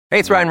Hey,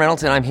 it's Ryan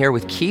Reynolds, and I'm here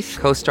with Keith,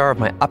 co-star of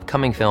my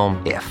upcoming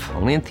film, If,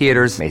 only in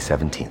theaters May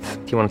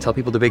 17th. Do you want to tell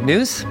people the big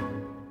news?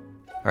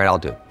 All right, I'll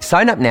do it.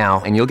 Sign up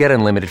now and you'll get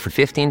unlimited for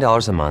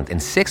 $15 a month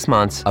and 6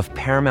 months of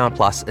Paramount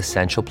Plus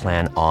Essential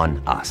Plan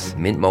on us.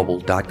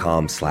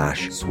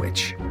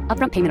 MintMobile.com/switch.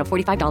 Upfront payment of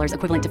 $45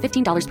 equivalent to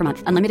 $15 per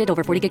month. Unlimited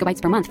over 40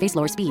 gigabytes per month. Face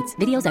lower speeds.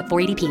 Videos at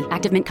 480p.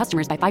 Active Mint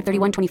customers by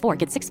 531.24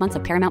 get 6 months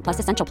of Paramount Plus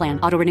Essential Plan.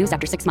 Auto renews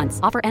after 6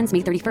 months. Offer ends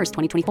May 31st,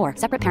 2024.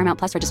 Separate Paramount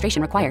Plus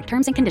registration required.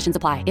 Terms and conditions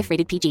apply if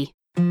rated PG.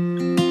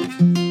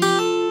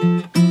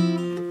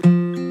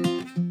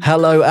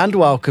 Hello and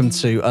welcome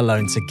to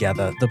Alone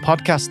Together, the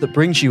podcast that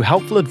brings you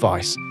helpful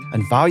advice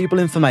and valuable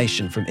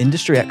information from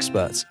industry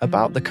experts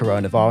about the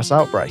coronavirus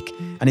outbreak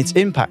and its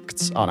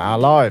impacts on our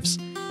lives.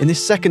 In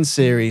this second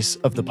series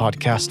of the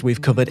podcast,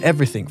 we've covered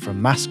everything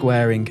from mask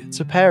wearing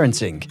to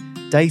parenting,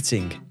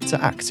 dating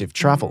to active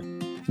travel.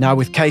 Now,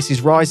 with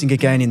cases rising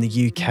again in the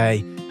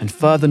UK and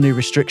further new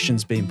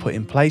restrictions being put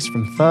in place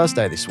from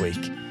Thursday this week,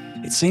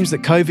 it seems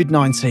that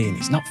COVID-19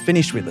 is not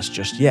finished with us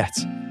just yet.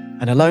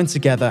 And Alone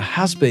Together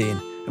has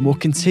been and will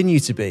continue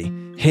to be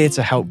here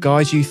to help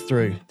guide you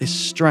through this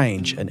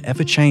strange and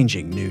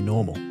ever-changing new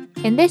normal.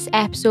 In this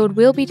episode,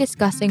 we'll be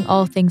discussing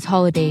all things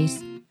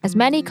holidays. As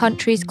many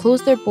countries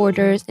close their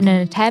borders in an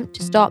attempt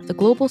to stop the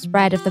global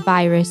spread of the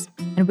virus,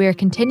 and we are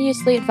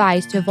continuously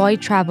advised to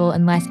avoid travel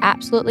unless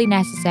absolutely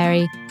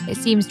necessary, it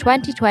seems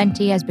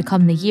 2020 has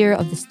become the year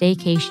of the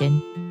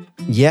staycation.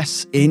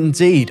 Yes,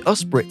 indeed.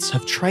 Us Brits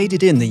have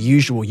traded in the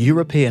usual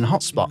European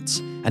hotspots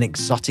and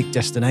exotic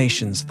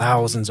destinations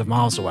thousands of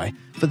miles away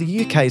for the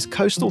UK's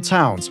coastal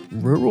towns,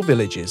 rural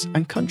villages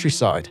and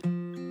countryside.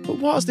 But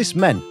what has this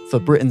meant for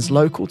Britain's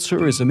local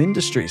tourism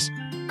industries?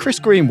 Chris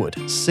Greenwood,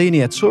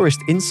 Senior Tourist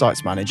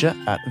Insights Manager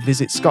at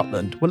Visit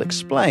Scotland, will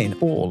explain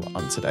all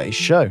on today's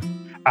show.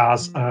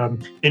 As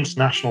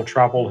international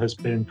travel has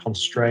been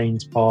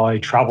constrained by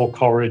travel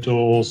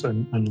corridors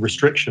and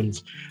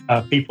restrictions,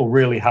 people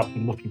really have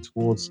been looking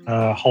towards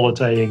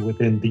holidaying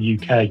within the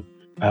UK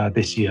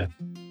this year.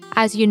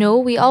 As you know,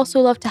 we also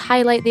love to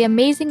highlight the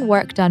amazing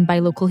work done by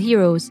local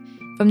heroes,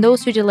 from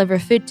those who deliver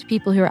food to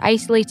people who are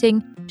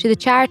isolating, to the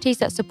charities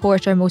that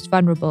support our most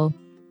vulnerable.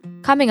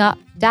 Coming up,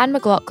 Dan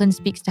McLaughlin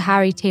speaks to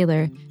Harry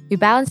Taylor, who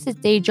balanced his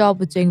day job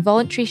with doing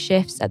voluntary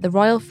shifts at the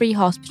Royal Free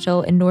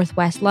Hospital in North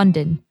West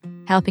London,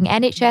 helping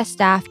NHS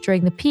staff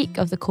during the peak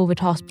of the COVID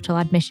hospital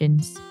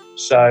admissions.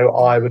 So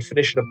I would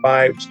finish at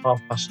about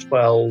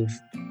 12:30,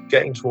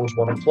 getting towards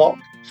 1 o'clock.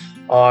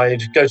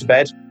 I'd go to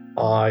bed.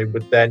 I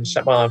would then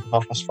set my alarm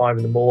for 5:30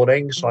 in the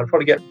morning. So I'd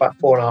probably get about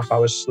 4.5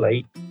 hours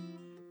sleep.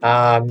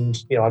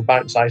 And, I'd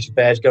bounce out of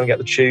bed, go and get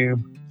the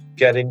tube,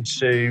 get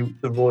into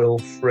the Royal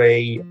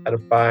Free at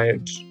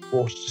about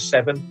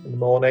 6:45 in the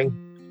morning.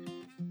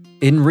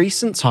 In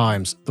recent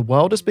times, the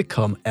world has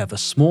become ever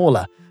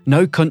smaller.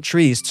 No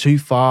country is too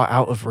far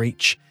out of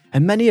reach,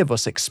 and many of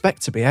us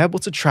expect to be able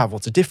to travel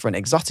to different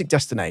exotic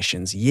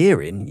destinations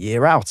year in,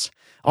 year out.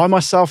 I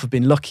myself have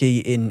been lucky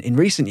in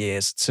recent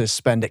years to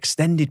spend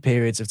extended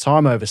periods of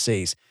time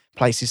overseas,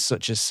 places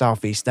such as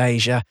Southeast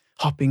Asia,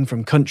 hopping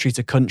from country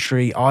to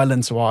country,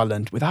 island to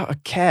island, without a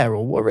care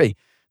or worry.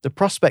 The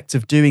prospect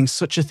of doing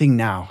such a thing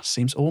now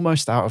seems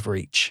almost out of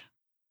reach.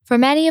 For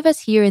many of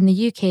us here in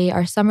the UK,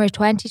 our summer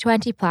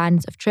 2020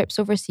 plans of trips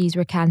overseas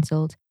were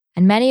cancelled,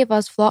 and many of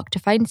us flocked to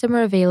find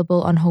somewhere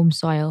available on home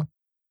soil.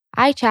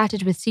 I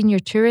chatted with Senior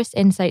Tourist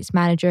Insights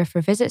Manager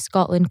for Visit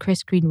Scotland,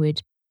 Chris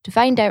Greenwood, to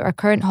find out our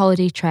current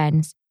holiday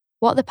trends,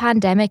 what the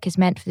pandemic has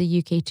meant for the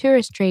UK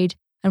tourist trade,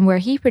 and where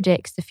he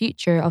predicts the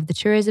future of the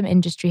tourism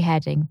industry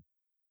heading.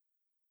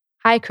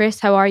 Hi Chris,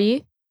 how are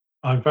you?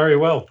 I'm very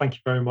well. Thank you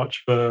very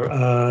much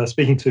for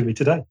speaking to me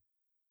today.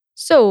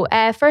 So,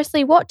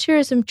 firstly, what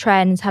tourism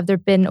trends have there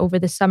been over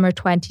the summer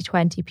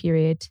 2020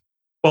 period?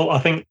 Well, I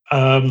think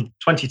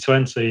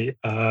 2020,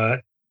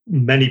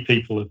 many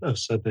people have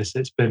said this,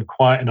 it's been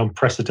quite an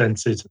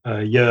unprecedented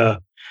year.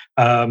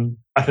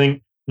 I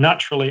think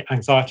naturally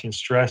anxiety and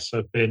stress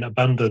have been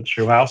abundant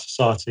throughout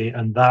society,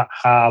 and that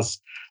has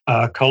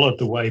coloured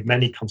the way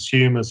many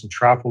consumers and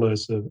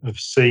travellers have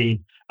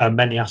seen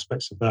many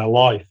aspects of their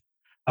life.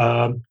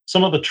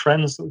 Some of the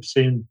trends that we've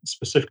seen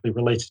specifically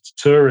related to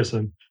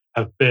tourism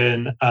have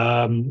been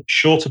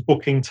shorter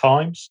booking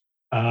times,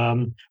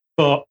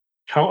 but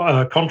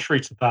contrary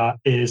to that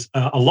is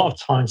a lot of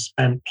time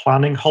spent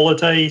planning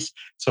holidays.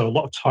 So a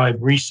lot of time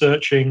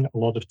researching, a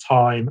lot of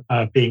time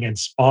being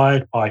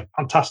inspired by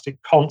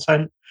fantastic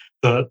content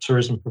that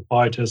tourism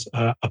providers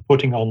are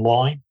putting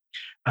online.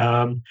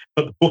 But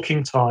the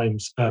booking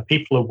times,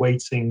 people are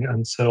waiting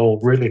until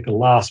really the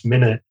last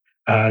minute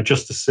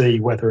just to see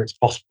whether it's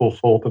possible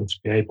for them to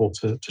be able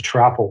to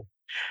travel.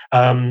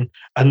 And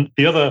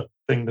the other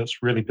thing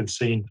that's really been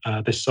seen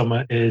this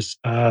summer is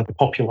the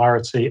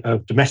popularity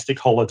of domestic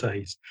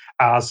holidays.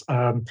 As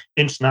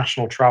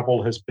international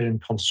travel has been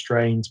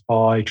constrained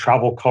by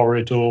travel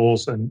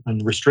corridors and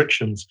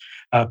restrictions,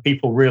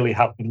 people really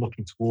have been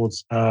looking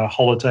towards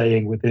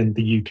holidaying within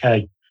the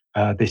UK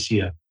this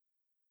year.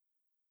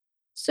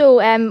 So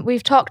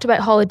we've talked about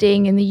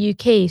holidaying in the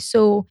UK.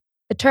 So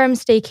the term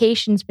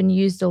staycation's been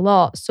used a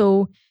lot.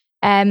 So,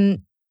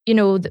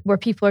 where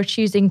people are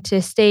choosing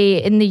to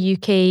stay in the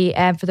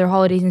UK for their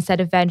holidays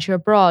instead of venture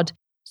abroad.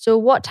 So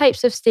what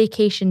types of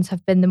staycations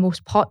have been the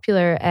most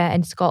popular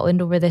in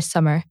Scotland over this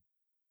summer?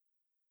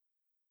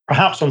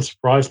 Perhaps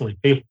unsurprisingly,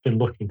 people have been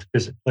looking to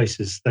visit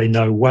places they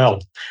know well.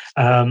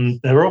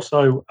 They're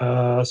also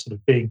sort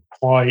of being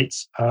quite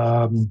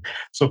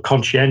sort of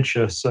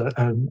conscientious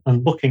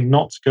and looking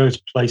not to go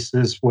to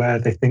places where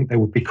they think they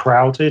would be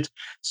crowded.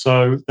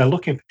 So they're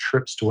looking for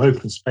trips to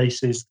open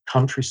spaces,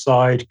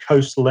 countryside,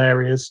 coastal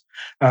areas.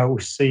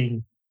 We've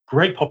seen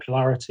great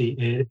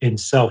popularity in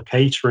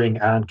self-catering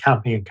and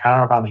camping and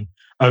caravanning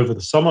over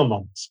the summer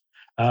months.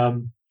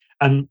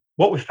 And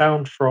what we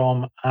found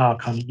from our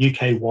kind of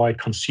UK-wide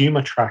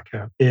consumer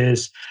tracker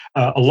is,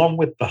 along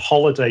with the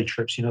holiday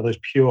trips, those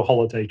pure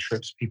holiday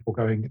trips, people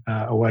going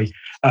away,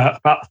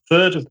 about a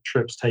third of the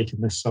trips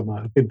taken this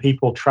summer have been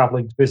people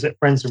traveling to visit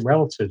friends and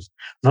relatives.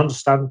 And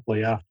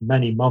understandably, after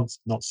many months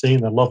of not seeing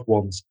their loved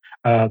ones,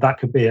 that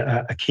could be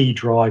a key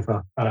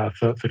driver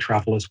for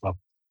travel as well.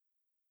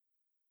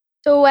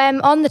 So,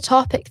 on the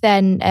topic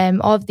then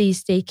of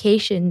these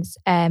staycations,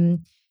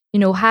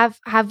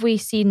 have we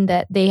seen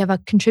that they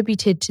have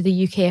contributed to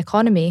the UK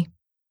economy?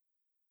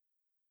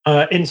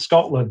 In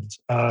Scotland,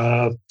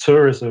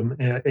 tourism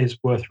is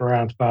worth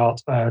around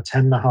about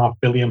 £10.5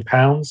 billion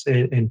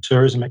in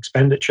tourism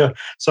expenditure.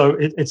 So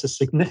it's a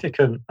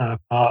significant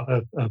part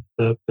of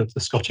the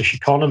Scottish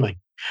economy.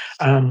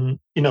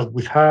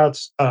 We've had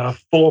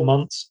 4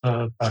 months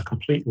of a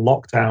complete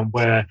lockdown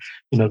where,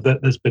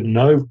 there's been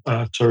no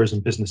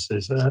tourism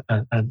businesses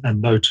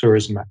and no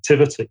tourism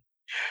activity.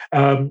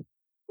 Um,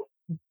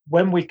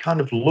 when we kind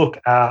of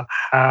look at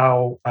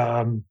how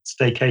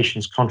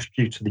staycations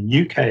contribute to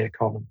the UK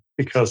economy,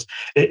 because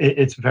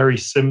it's very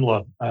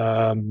similar,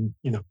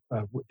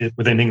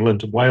 within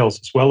England and Wales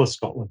as well as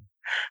Scotland,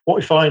 what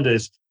we find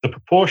is the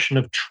proportion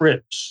of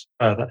trips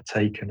that are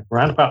taken,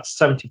 around about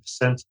 70%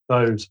 of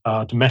those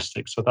are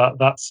domestic. So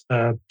that's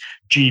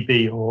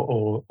GB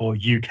or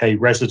UK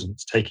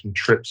residents taking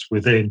trips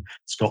within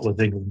Scotland,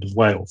 England, and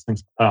Wales,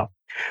 things like that.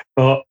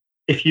 But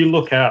if you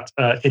look at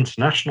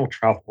international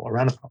travel,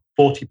 around about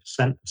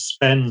 40% of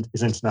spend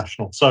is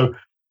international. So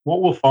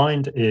what we'll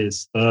find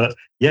is that,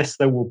 yes,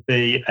 there will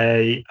be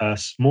a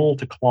small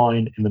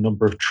decline in the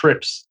number of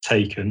trips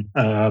taken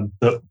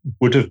that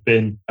would have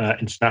been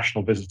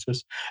international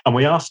visitors. And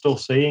we are still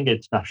seeing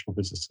international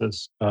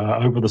visitors.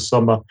 Over the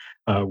summer,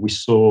 we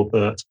saw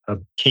that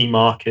key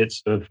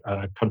markets of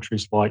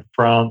countries like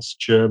France,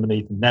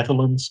 Germany, the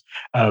Netherlands,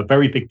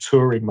 very big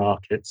touring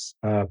markets,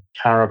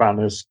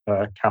 caravanners,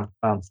 camper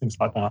vans, things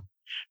like that.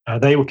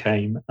 They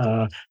came,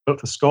 but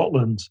for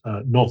Scotland,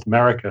 North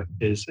America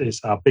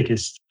is our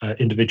biggest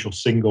individual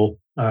single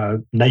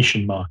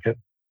nation market.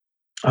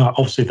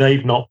 Obviously,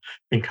 they've not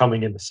been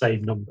coming in the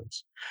same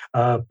numbers,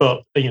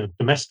 but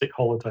domestic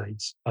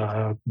holidays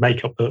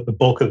make up the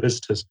bulk of the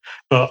visitors.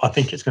 But I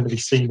think it's going to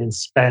be seen in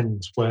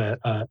spend, where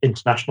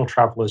international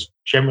travellers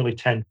generally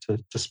tend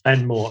to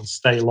spend more and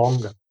stay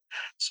longer.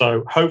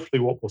 So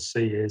hopefully what we'll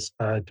see is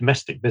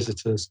domestic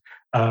visitors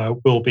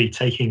will be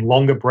taking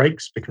longer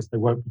breaks because they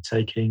won't be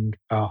taking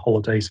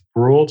holidays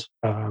abroad,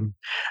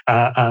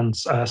 and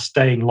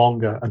staying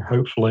longer and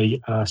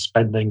hopefully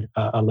spending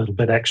a little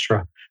bit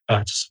extra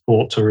to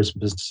support tourism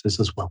businesses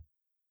as well.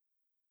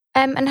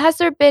 And has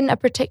there been a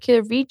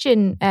particular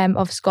region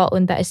of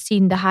Scotland that has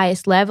seen the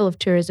highest level of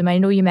tourism? I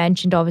know you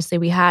mentioned, obviously,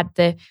 we had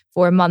the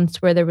 4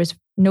 months where there was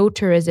no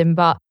tourism,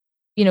 but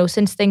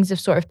since things have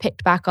sort of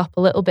picked back up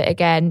a little bit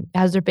again,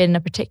 has there been a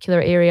particular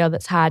area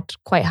that's had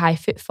quite high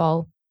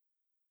footfall?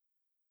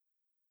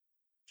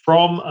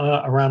 From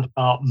around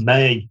about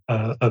May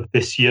of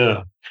this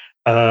year,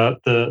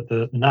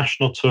 the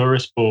national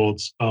tourist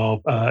boards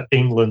of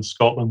England,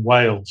 Scotland,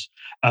 Wales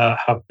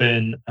have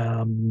been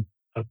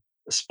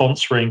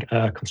sponsoring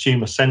a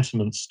consumer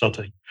sentiment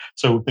study.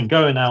 So we've been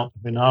going out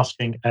and been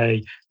asking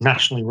a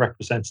nationally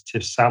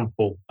representative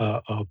sample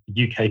of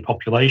the UK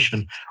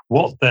population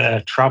what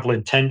their travel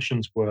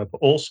intentions were, but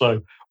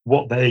also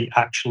what they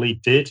actually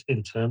did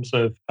in terms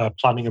of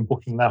planning and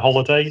booking their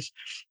holidays.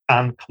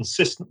 And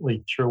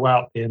consistently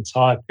throughout the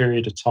entire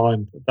period of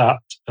time that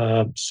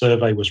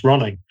survey was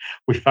running,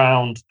 we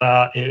found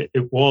that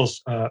it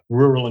was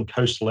rural and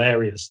coastal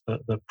areas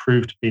that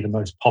proved to be the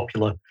most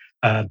popular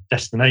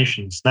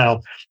destinations.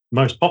 Now, the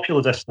most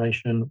popular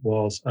destination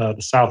was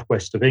the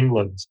southwest of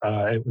England.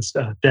 It was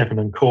Devon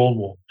and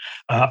Cornwall.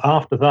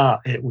 After that,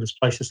 it was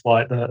places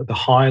like the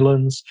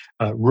Highlands,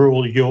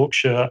 rural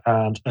Yorkshire,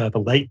 and the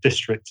Lake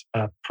District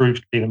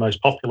proved to be the most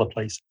popular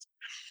places.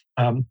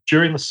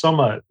 During the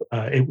summer,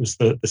 it was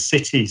the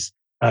cities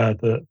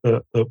that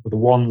were the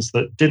ones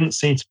that didn't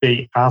seem to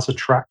be as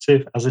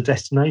attractive as a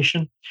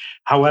destination.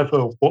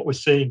 However, what we're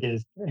seeing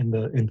is in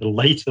the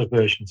later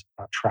versions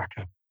of that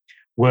tracker,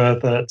 were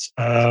that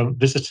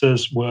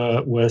visitors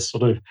were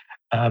sort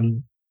of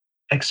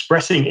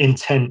expressing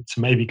intent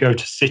to maybe go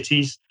to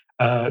cities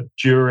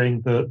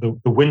during the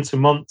winter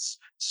months.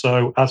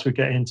 So as we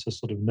get into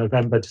sort of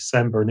November,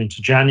 December, and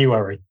into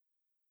January,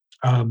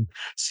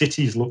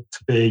 cities look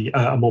to be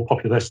a more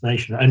popular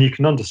destination. And you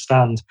can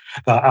understand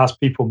that as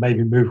people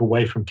maybe move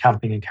away from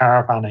camping and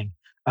caravanning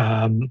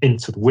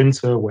into the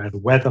winter, where the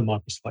weather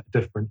might be slightly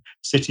different,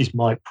 cities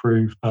might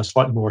prove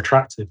slightly more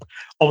attractive.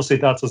 Obviously,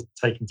 that doesn't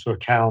take into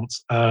account,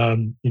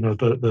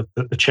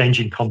 the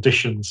changing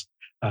conditions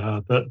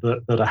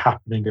that are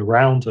happening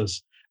around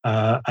us.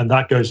 And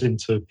that goes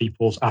into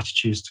people's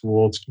attitudes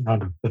towards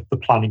kind of the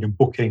planning and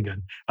booking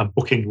and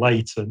booking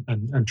late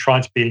and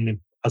trying to be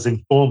as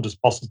informed as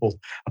possible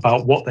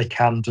about what they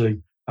can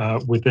do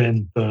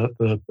within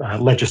the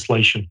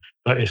legislation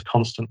that is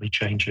constantly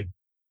changing.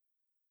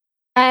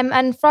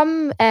 And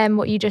from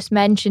what you just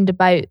mentioned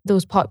about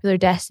those popular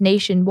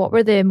destinations, what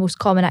were the most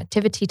common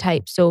activity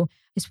types? So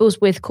I suppose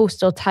with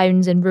coastal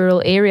towns and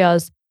rural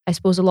areas, I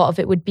suppose a lot of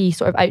it would be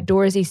sort of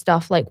outdoorsy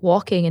stuff like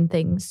walking and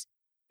things.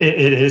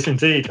 It is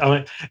indeed. I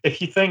mean, if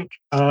you think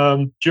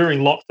during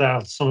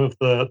lockdown, some of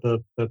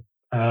the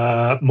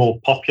more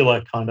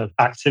popular kind of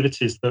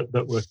activities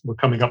that were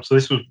coming up. So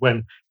this was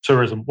when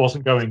tourism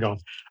wasn't going on.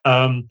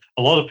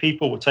 A lot of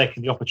people were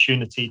taking the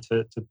opportunity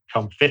to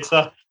become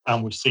fitter,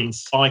 and we've seen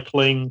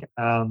cycling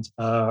and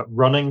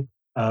running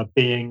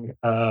being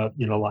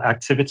like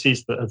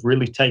activities that have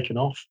really taken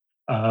off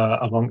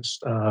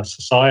amongst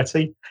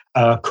society.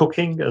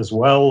 Cooking as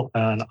well,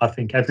 and I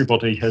think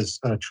everybody has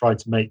tried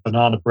to make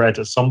banana bread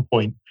at some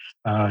point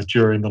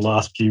during the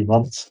last few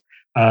months.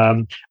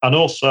 And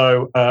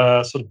also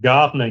sort of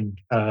gardening.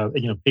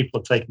 People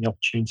are taking the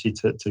opportunity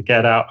to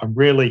get out and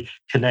really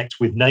connect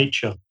with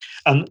nature,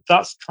 and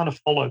that's kind of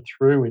followed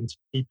through into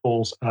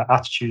people's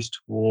attitudes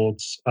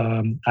towards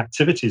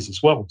activities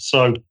as well.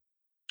 So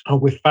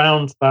we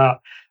found that.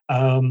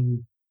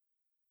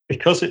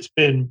 Because it's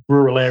been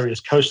rural areas,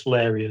 coastal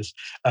areas,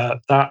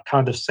 that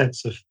kind of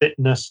sense of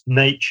fitness,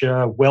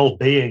 nature,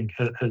 well-being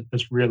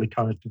has really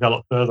kind of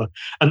developed further.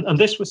 And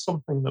this was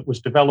something that was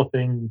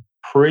developing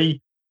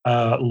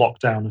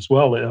lockdown as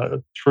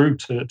well, through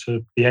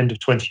to the end of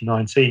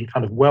 2019.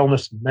 Kind of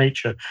wellness and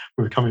nature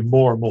were becoming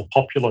more and more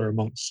popular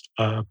amongst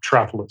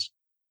travellers.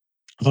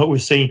 But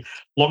we've seen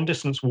long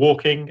distance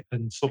walking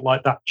and sort of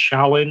like that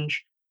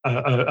challenge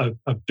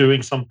of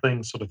doing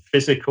something sort of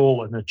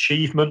physical and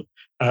achievement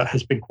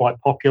has been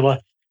quite popular.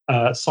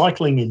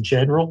 Cycling in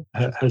general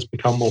has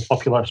become more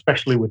popular,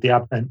 especially with the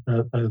advent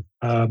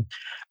of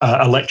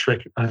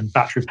electric and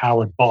battery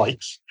powered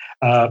bikes.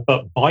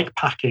 But bike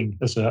packing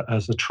as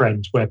a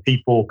trend, where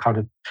people kind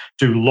of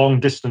do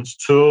long distance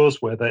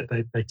tours where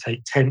they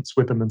take tents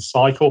with them and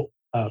cycle.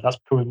 That's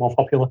becoming more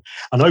popular.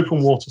 And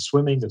open water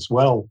swimming as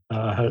well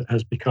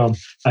has become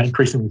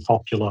increasingly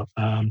popular.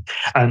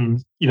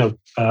 And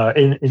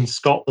in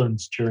Scotland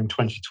during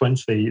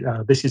 2020,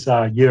 this is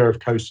our year of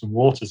coasts and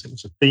waters. It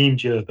was a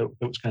themed year that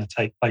was going to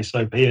take place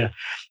over here.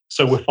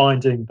 So we're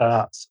finding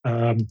that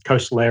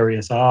coastal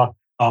areas are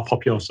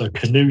popular. So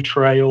canoe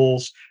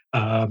trails,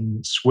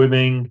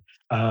 swimming,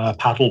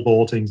 paddle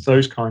boarding,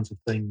 those kinds of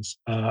things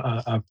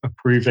are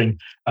proving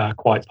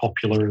quite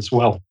popular as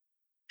well.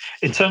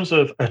 In terms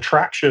of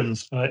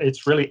attractions,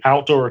 it's really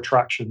outdoor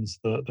attractions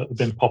that have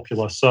been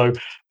popular. So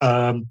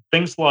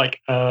things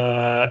like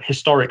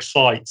historic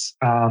sites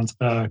and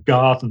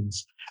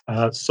gardens.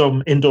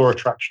 Some indoor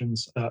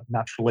attractions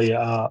naturally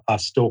are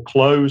still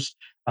closed,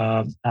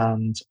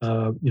 and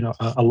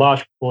a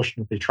large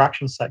proportion of the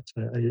attraction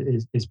sector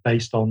is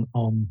based on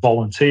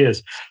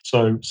volunteers.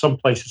 So some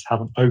places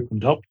haven't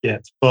opened up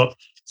yet, but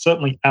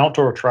certainly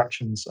outdoor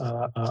attractions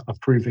are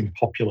proving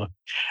popular.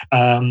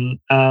 And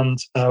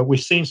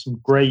we've seen some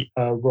great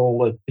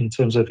role in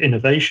terms of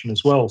innovation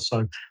as well.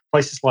 So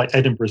places like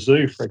Edinburgh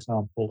Zoo, for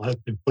example,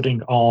 have been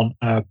putting on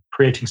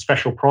creating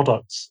special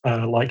products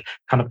like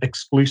kind of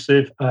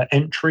exclusive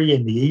entry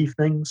in the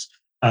evenings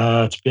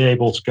to be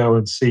able to go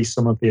and see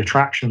some of the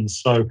attractions.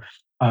 So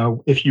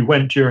if you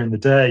went during the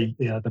day,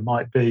 there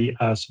might be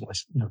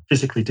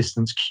physically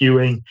distanced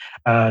queuing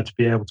to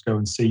be able to go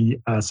and see,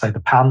 say,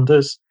 the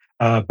pandas.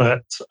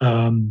 But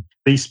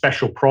these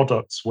special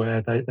products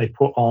where they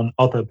put on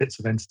other bits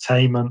of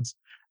entertainment,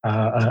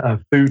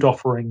 food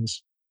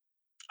offerings,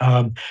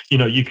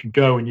 you can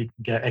go and you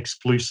can get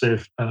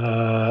exclusive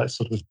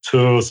sort of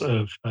tours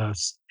of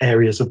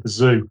areas of the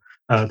zoo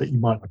that you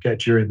might not get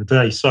during the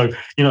day. So,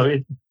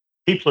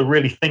 people are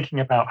really thinking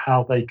about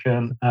how they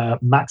can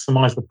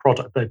maximize the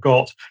product they've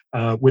got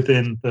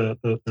within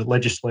the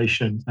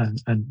legislation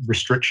and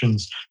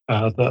restrictions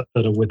that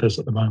are with us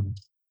at the moment.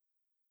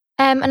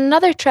 And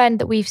another trend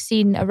that we've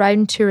seen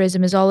around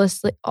tourism is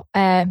also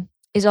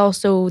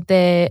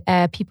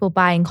the people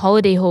buying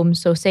holiday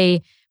homes. So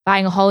say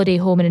buying a holiday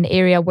home in an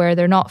area where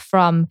they're not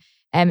from,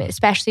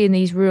 especially in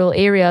these rural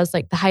areas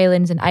like the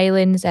Highlands and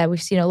Islands.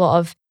 We've seen a lot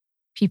of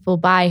people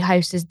buy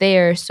houses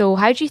there. So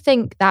how do you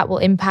think that will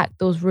impact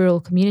those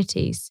rural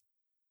communities?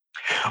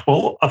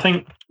 Well, I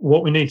think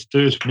what we need to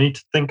do is we need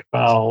to think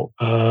about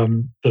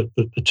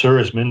the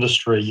tourism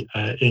industry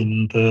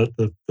in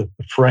the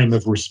frame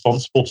of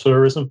responsible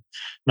tourism.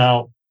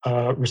 Now,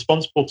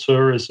 responsible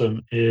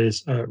tourism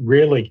is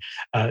really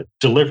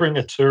delivering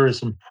a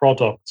tourism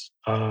product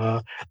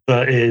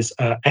that is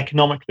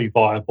economically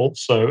viable,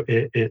 so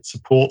it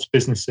supports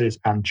businesses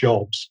and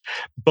jobs,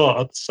 but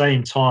at the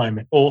same time,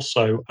 it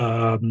also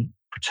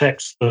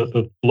protects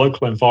the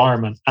local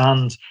environment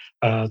and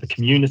the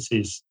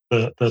communities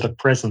that are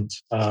present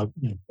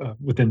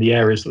within the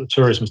areas that the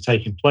tourism is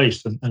taking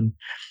place. And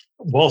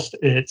whilst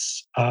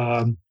it's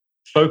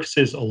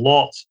focuses a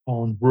lot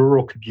on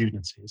rural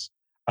communities,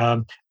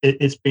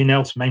 it's been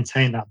able to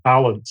maintain that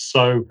balance.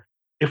 So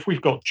if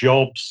we've got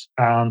jobs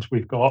and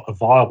we've got a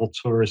viable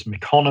tourism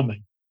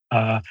economy,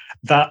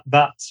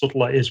 that sort of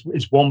like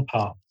is one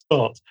part.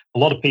 But a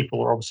lot of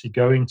people are obviously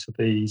going to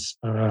these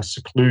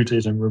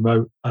secluded and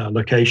remote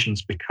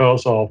locations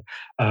because of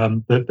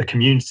the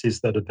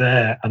communities that are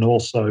there, and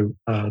also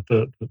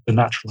the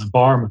natural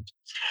environment.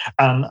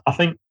 And I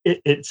think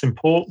it's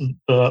important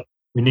that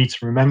we need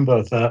to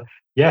remember that,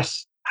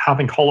 yes,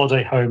 having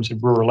holiday homes in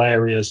rural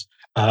areas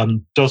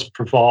does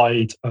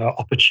provide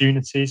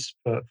opportunities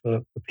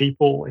for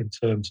people in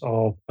terms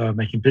of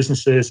making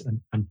businesses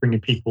and bringing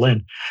people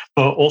in,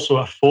 but also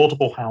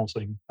affordable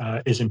housing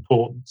is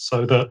important,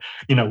 so that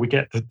we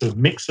get the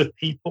mix of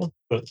people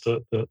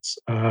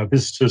that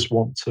visitors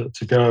want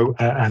to go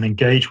and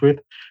engage with.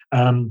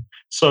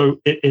 So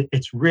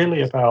it's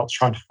really about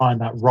trying to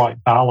find that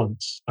right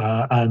balance,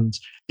 and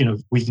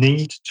we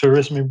need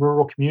tourism in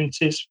rural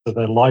communities for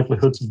their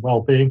livelihoods and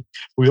well-being.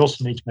 We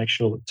also need to make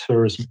sure that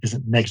tourism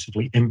isn't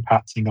negatively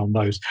impacting on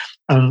those.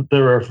 And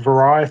there are a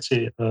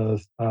variety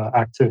of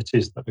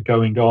activities that are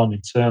going on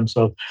in terms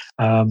of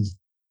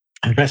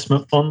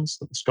investment funds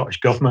that the Scottish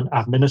Government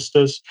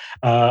administers.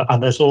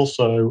 And there's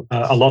also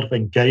a lot of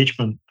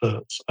engagement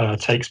that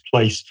takes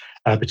place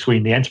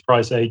between the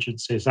enterprise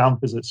agencies and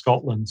Visit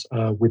Scotland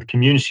with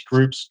community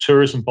groups,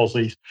 tourism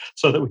bodies,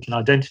 so that we can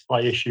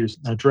identify issues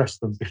and address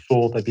them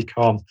before they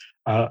become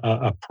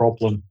a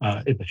problem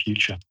in the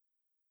future.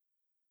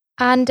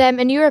 And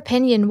in your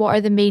opinion, what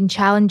are the main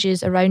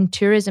challenges around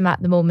tourism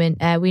at the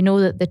moment? We know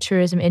that the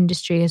tourism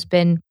industry has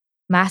been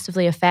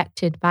massively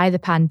affected by the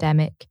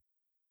pandemic.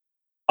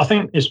 I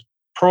think it's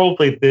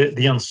probably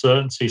the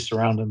uncertainty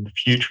surrounding the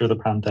future of the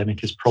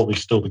pandemic is probably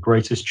still the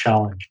greatest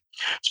challenge,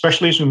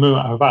 especially as we move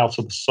out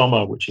of the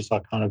summer, which is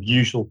our kind of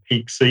usual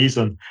peak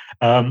season.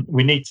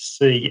 We need to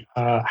see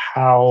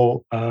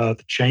how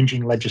the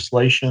changing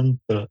legislation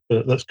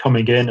that's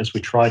coming in as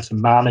we try to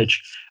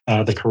manage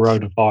the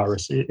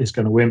coronavirus is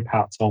going to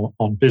impact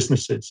on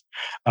businesses.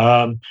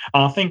 And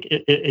I think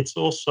it's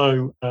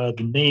also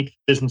the need for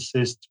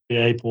businesses to be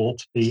able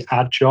to be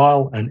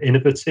agile and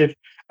innovative,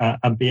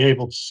 and be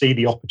able to see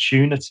the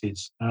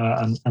opportunities.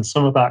 And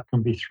some of that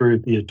can be through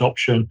the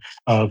adoption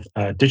of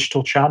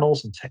digital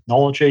channels and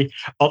technology.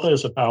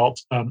 Others about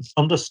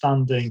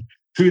understanding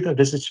who their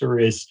visitor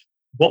is,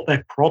 what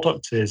their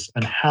product is,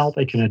 and how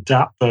they can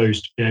adapt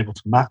those to be able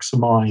to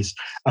maximize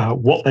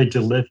what they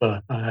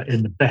deliver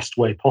in the best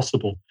way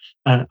possible.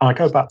 And I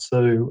go back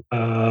to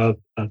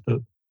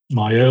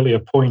my earlier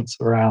points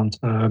around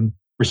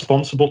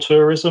responsible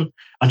tourism,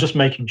 and just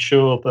making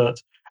sure that,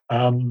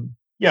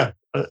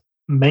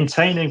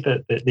 maintaining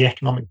the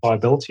economic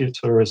viability of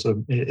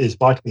tourism is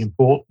vitally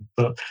important,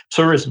 but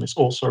tourism is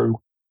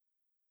also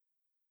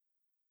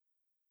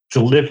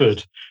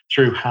delivered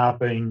through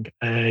having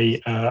a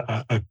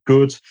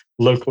good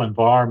local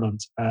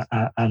environment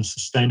and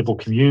sustainable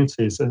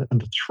communities. And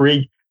the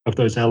three of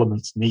those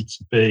elements need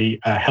to be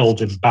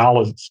held in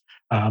balance.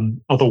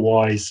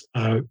 Otherwise,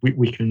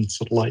 we can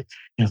sort of like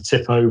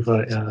tip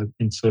over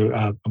into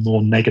a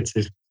more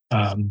negative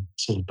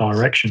sort of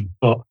direction.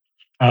 But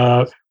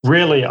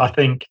really, I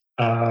think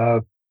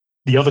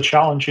the other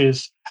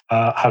challenges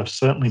have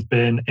certainly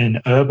been in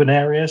urban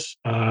areas.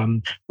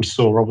 We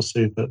saw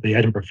obviously that the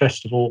Edinburgh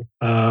Festival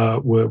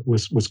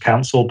was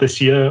cancelled this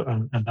year,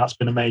 and that's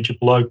been a major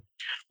blow.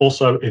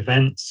 Also,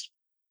 events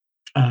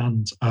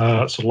and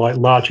sort of like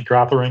larger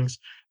gatherings,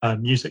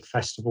 music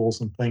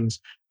festivals and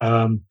things.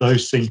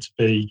 Those seem to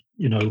be,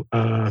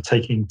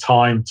 taking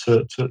time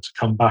to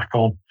come back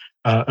on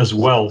as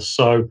well.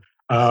 So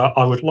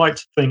I would like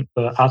to think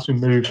that as we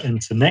move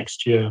into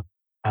next year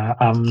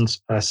and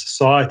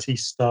society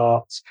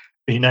starts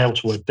being able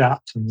to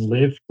adapt and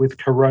live with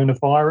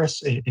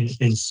coronavirus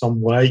in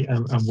some way,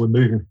 and we're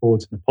moving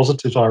forward in a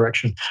positive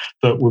direction,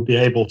 that we'll be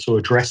able to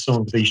address some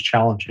of these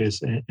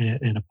challenges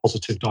in a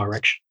positive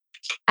direction.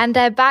 And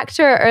back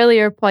to our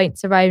earlier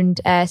points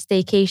around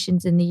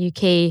staycations in the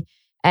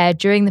UK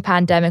during the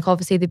pandemic,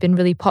 obviously they've been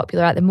really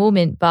popular at the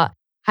moment, but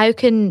how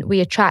can we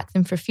attract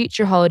them for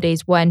future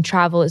holidays when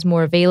travel is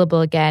more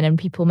available again and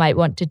people might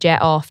want to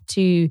jet off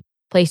to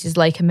places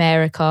like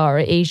America or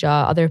Asia,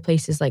 other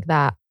places like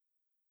that?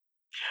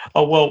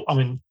 Oh, well, I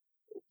mean,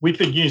 we've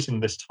been using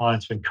this time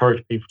to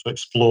encourage people to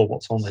explore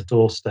what's on their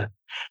doorstep.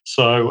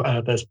 So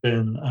there's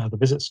been the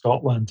Visit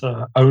Scotland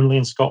Only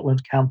in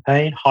Scotland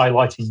campaign,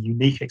 highlighting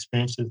unique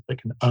experiences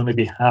that can only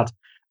be had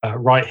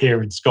right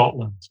here in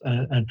Scotland.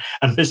 And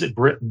Visit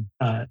Britain,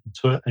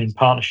 in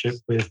partnership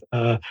with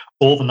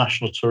all the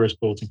national tourist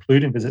boards,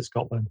 including Visit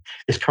Scotland,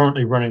 is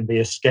currently running the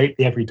Escape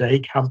the Everyday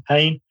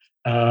campaign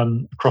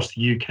across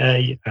the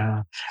UK.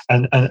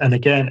 And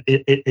again,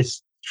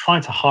 it's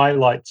trying to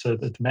highlight to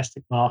the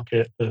domestic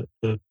market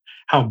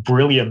how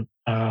brilliant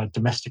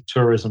domestic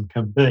tourism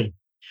can be.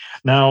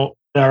 Now,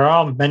 there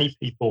are many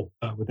people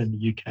within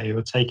the UK who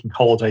are taking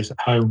holidays at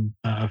home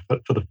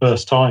for the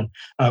first time.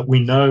 We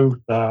know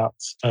that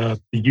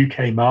the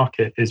UK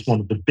market is one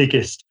of the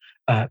biggest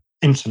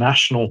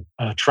international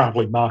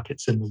traveling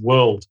markets in the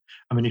world.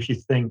 I mean, if you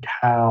think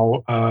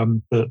how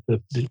the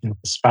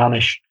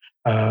Spanish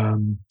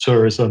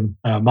tourism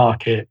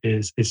market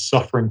is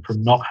suffering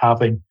from not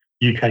having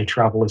UK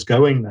travellers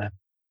going there,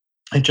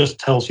 it just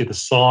tells you the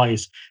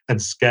size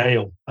and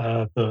scale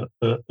that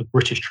the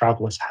British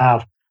travellers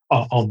have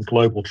on the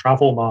global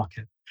travel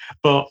market.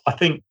 But I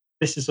think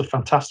this is a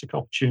fantastic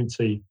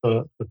opportunity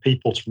for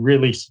people to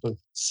really sort of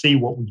see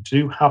what we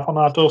do have on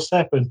our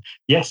doorstep. And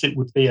yes, it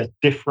would be a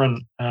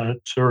different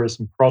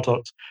tourism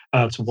product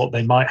to what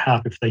they might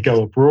have if they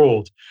go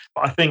abroad.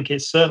 But I think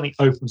it certainly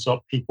opens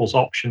up people's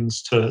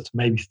options to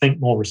maybe think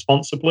more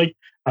responsibly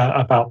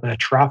about their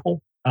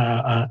travel.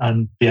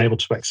 And be able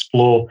to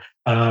explore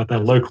their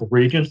local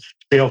region, to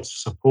be able to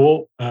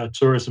support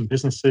tourism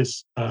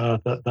businesses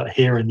that are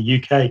here in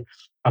the UK.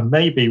 And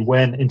maybe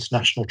when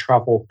international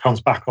travel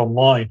comes back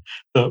online,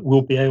 that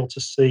we'll be able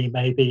to see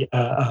maybe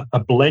a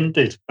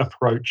blended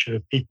approach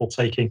of people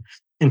taking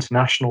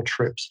international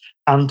trips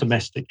and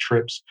domestic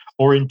trips,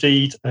 or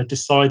indeed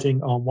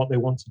deciding on what they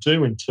want to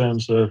do in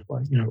terms of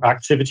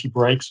activity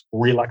breaks,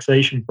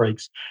 relaxation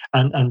breaks,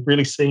 and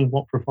really seeing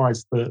what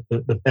provides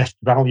the best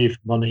value for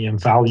money and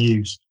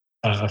values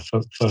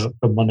for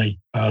money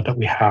that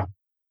we have.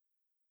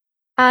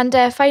 And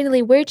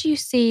finally, where do you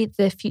see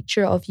the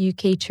future of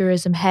UK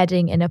tourism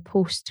heading in a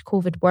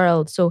post-COVID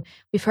world? So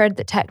we've heard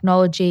that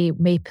technology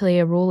may play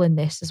a role in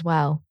this as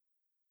well.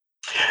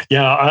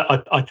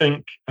 Yeah, I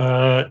think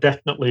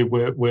definitely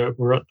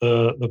we're at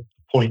the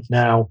point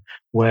now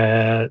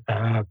where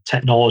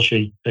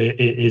technology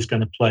is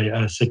going to play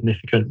a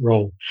significant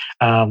role.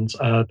 And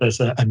there's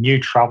a new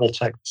Travel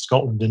Tech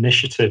Scotland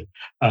initiative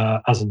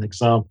as an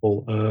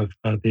example of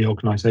the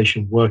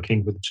organisation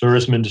working with the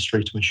tourism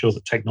industry to ensure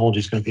that technology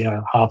is going to be at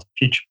the heart of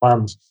future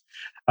plans.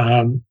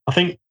 I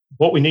think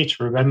what we need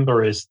to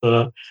remember is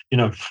that,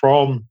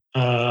 from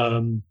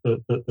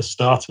the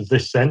start of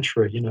this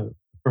century,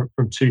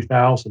 from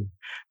 2000,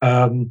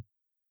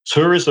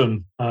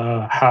 tourism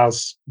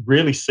has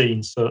really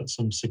seen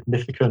some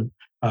significant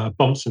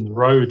bumps in the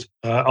road,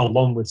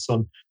 along with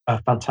some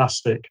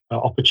fantastic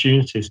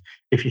opportunities.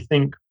 If you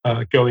think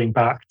going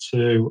back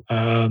to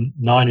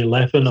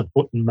 9/11 and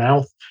foot and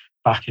mouth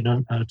back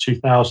in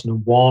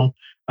 2001,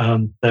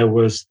 there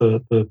was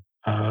the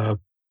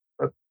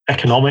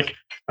economic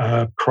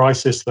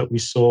crisis that we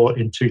saw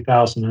in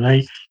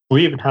 2008.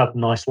 We even had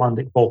an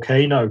Icelandic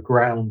volcano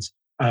ground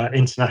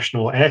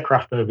international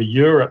aircraft over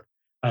Europe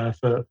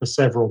for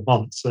several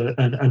months.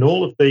 And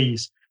all of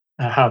these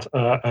had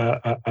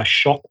a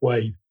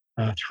shockwave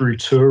through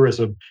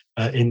tourism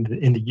in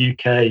the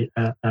UK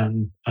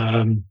and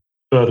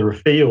further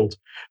afield.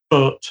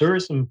 But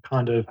tourism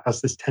kind of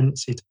has this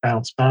tendency to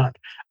bounce back.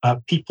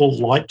 People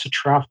like to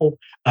travel.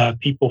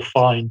 People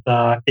find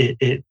that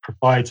it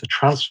provides a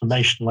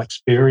transformational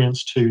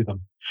experience to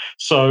them.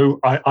 So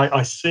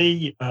I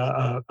see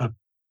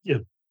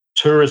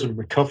tourism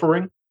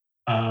recovering.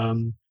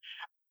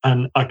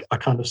 And I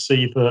kind of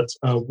see that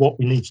what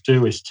we need to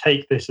do is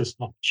take this as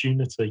an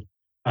opportunity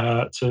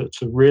to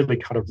really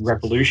kind of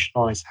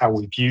revolutionise how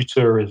we view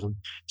tourism,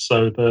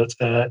 so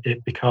that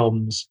it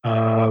becomes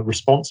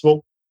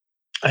responsible.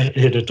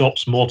 It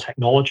adopts more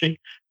technology.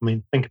 I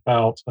mean, think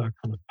about kind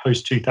of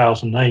post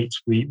 2008.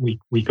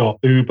 We got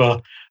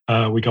Uber,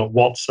 we got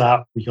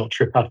WhatsApp, we got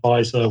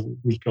TripAdvisor,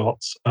 we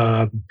got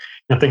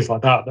things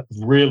like that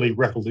really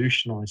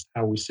revolutionised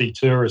how we see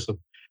tourism.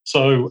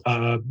 So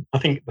I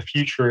think the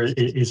future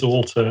is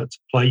all to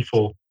play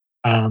for,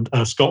 and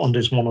Scotland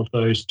is one of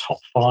those top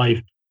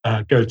 5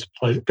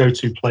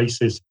 go-to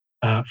places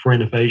for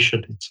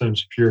innovation in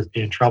terms of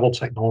European travel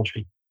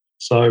technology.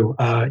 So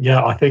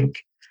I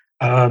think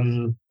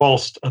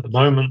whilst at the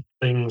moment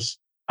things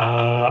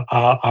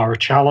are a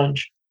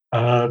challenge,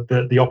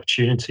 the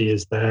opportunity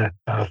is there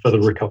for the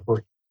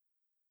recovery.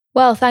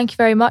 Well, thank you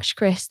very much,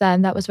 Chris.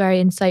 Then that was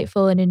very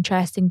insightful and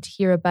interesting to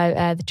hear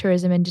about the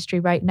tourism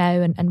industry right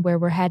now and where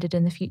we're headed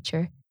in the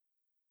future.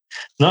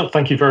 No,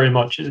 thank you very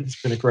much.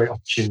 It's been a great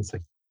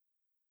opportunity.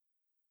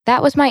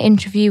 That was my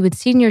interview with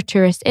Senior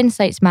Tourist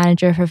Insights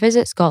Manager for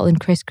Visit Scotland,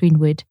 Chris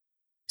Greenwood.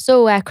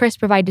 So Chris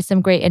provided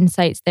some great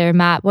insights there.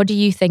 Matt, what do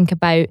you think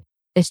about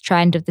this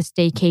trend of the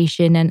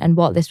staycation and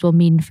what this will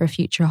mean for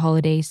future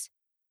holidays?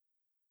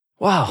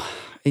 Wow,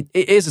 it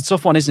is a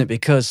tough one, isn't it?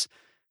 Because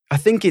I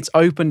think it's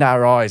opened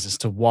our eyes as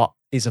to what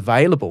is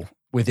available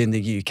within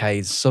the UK.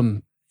 There's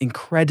some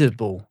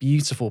incredible,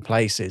 beautiful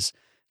places.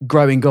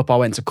 Growing up, I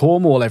went to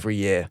Cornwall every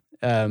year,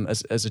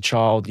 as a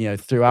child,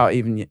 throughout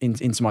even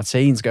into my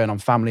teens, going on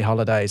family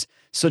holidays.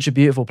 Such a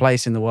beautiful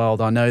place in the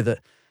world. I know that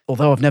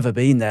although I've never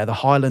been there, the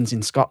Highlands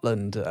in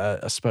Scotland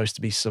are supposed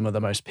to be some of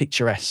the most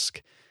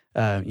picturesque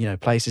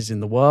places in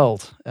the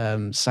world.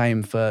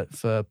 Same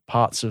for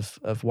parts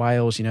of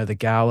Wales, the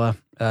Gower,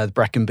 the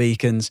Brecon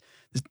Beacons.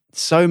 There's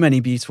so many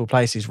beautiful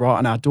places right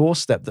on our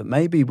doorstep that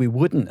maybe we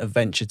wouldn't have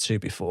ventured to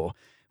before,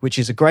 which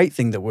is a great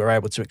thing that we're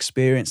able to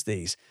experience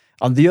these.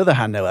 On the other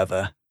hand,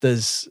 however,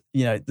 there's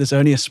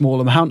only a small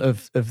amount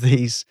of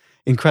these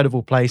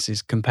incredible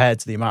places compared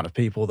to the amount of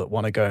people that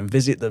want to go and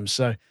visit them.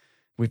 So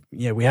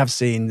we have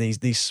seen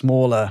these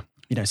smaller,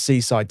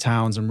 seaside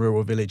towns and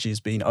rural villages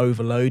being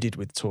overloaded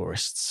with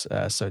tourists,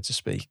 so to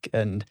speak,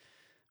 and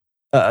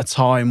at a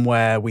time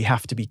where we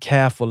have to be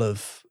careful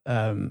of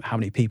how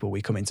many people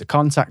we come into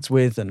contact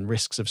with and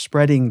risks of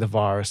spreading the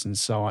virus and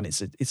so on.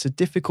 It's a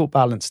difficult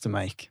balance to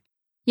make.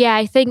 Yeah,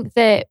 I think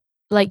that,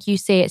 like you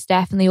say, it's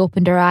definitely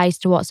opened our eyes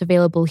to what's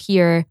available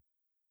here.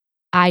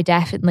 I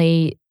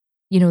definitely,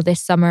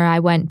 this summer I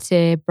went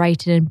to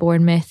Brighton and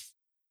Bournemouth,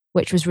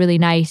 which was really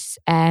nice,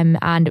 and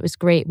it was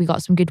great. We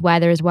got some good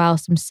weather as well,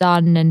 some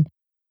sun, and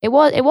it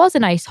was a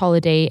nice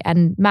holiday.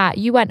 And Matt,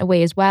 you went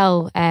away as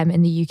well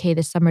in the UK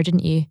this summer,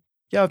 didn't you?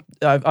 Yeah,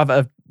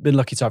 I've been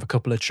lucky to have a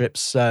couple of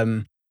trips.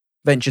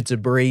 Ventured to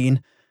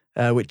Breen,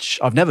 which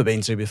I've never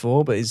been to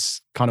before, but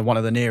is kind of one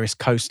of the nearest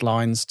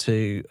coastlines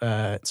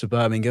to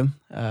Birmingham,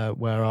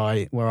 where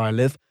I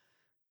live.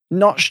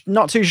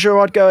 Not too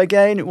sure I'd go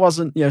again. It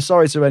wasn't,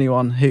 sorry to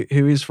anyone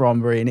who is from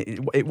Breen.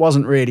 It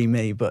wasn't really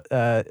me, but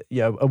a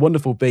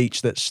wonderful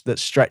beach that's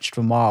stretched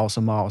for miles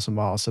and miles and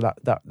miles. So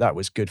that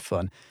was good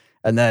fun.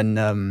 And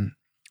then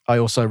I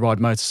also ride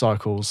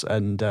motorcycles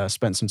and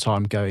spent some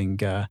time going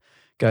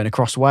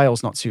across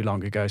Wales not too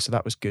long ago. So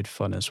that was good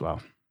fun as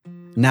well.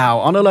 Now,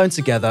 on Alone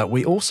Together,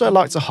 we also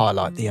like to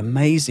highlight the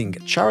amazing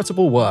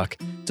charitable work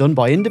done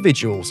by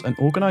individuals and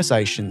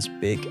organisations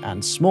big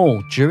and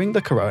small during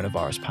the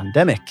coronavirus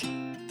pandemic.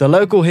 The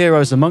local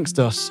heroes amongst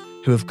us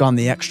who have gone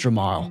the extra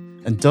mile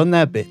and done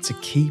their bit to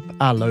keep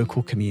our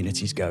local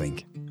communities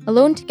going.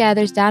 Alone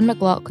Together's Dan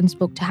McLaughlin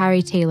spoke to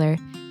Harry Taylor,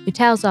 who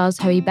tells us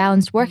how he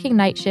balanced working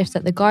night shifts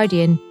at The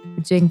Guardian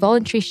with doing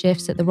voluntary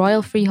shifts at the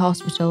Royal Free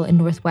Hospital in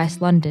North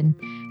West London,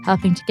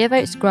 helping to give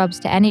out scrubs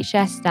to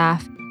NHS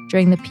staff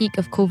during the peak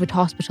of COVID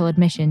hospital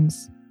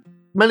admissions.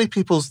 Many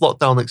people's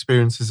lockdown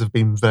experiences have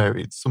been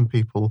varied. Some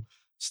people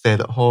stayed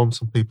at home,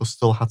 some people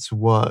still had to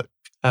work,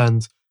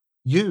 and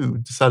you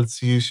decided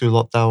to use your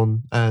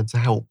lockdown to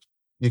help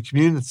your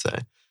community.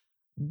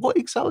 What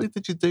exactly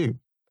did you do?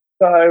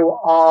 So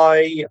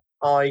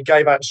I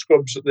gave out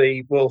scrubs at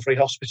the Royal Free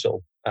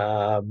Hospital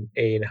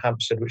in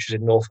Hampstead, which is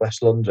in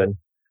northwest London.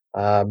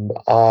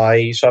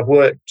 I've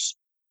worked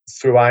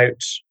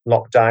throughout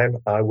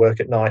lockdown. I work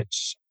at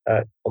nights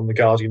on the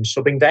Guardian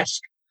subbing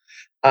desk.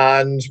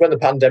 And when the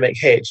pandemic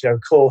hit, of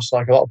course,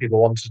 like a lot of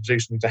people wanted to do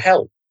something to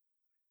help.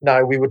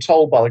 Now, we were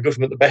told by the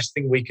government the best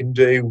thing we can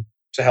do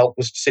to help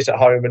was to sit at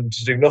home and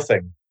to do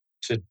nothing,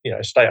 to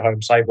stay at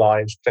home, save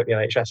lives, protect the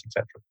NHS,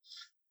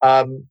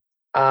 etc.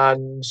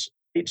 And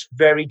it's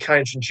very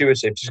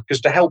counterintuitive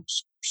because to help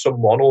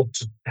someone or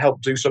to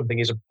help do something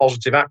is a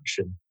positive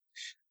action.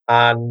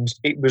 And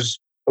it was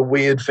a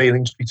weird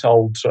feeling to be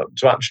told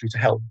to actually to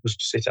help was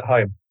to sit at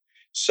home.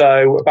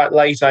 So about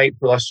late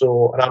April, I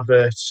saw an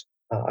advert,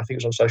 I think it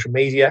was on social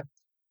media,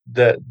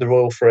 that the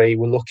Royal Free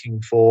were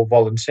looking for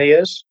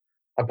volunteers.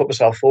 I put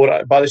myself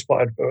forward. By this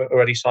point, I'd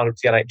already signed up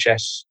to the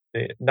NHS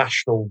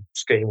national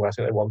scheme where I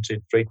think they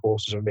wanted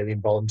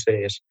 750,000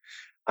 volunteers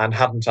and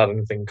hadn't had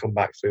anything come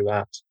back through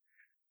that.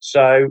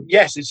 So,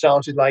 yes, it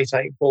started late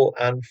April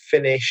and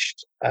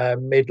finished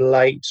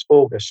mid-late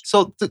August.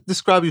 So,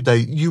 describe your day.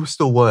 You were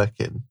still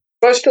working?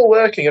 I was still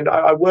working, and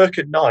I work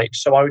at night,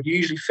 so I would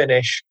usually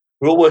finish.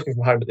 We're all working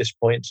from home at this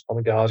point on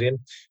The Guardian.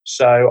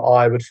 So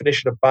I would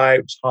finish at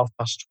about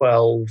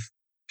 12:30,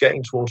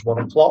 getting towards 1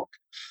 o'clock.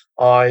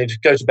 I'd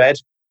go to bed.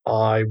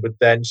 I would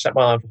then set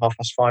my alarm for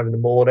 5:30 in the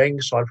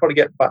morning. So I'd probably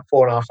get about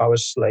 4.5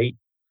 hours sleep.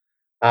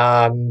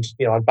 And,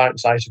 I'd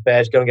bounce out of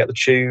bed, go and get the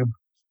tube,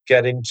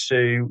 get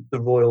into the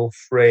Royal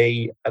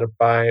Free at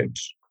about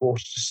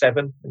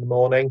 6:45 in the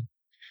morning.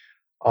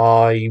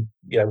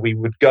 We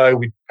would go,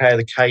 we'd prepare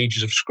the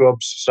cages of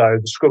scrubs. So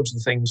the scrubs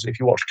and things, if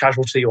you watch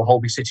Casualty or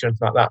Holby City or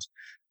anything like that,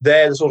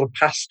 they're the sort of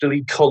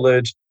pastely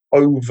coloured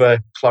over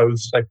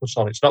clothes they put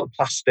on. It's not the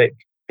plastic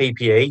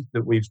PPE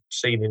that we've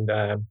seen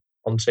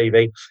on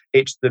TV.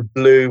 It's the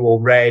blue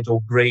or red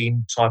or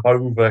green type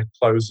over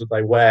clothes that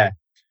they wear.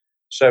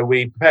 So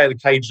we prepare the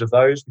cages of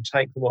those. We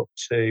take them up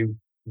to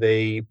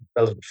the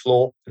relevant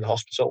floor in the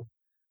hospital.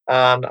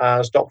 And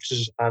as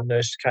doctors and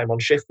nurses came on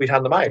shift, we'd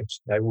hand them out.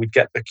 We'd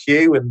get the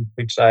queue and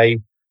we'd say,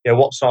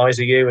 what size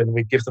are you? And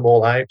we'd give them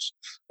all out. And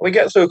we'd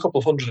get through a couple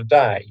of hundred a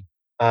day.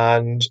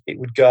 And it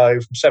would go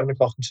from 7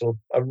 o'clock until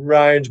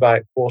around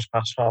about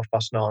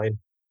 9:15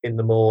 in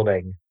the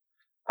morning.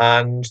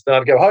 And then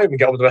I'd go home and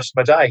get on with the rest of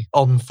my day.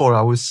 On 4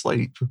 hours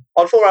sleep?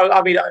 On 4 hours.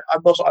 I mean,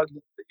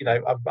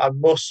 I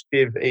must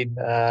give in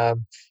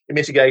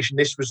mitigation,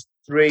 this was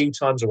 3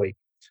 times a week.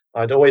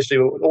 I'd always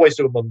do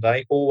a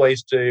Monday,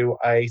 always do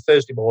a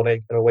Thursday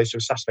morning, and always do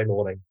a Saturday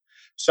morning.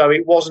 So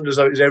it wasn't as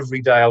though it was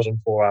every day I was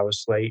on 4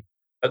 hours sleep.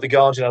 At the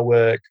Guardian, I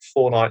work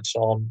 4 nights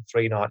on,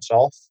 3 nights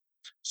off.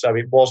 So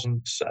it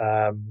wasn't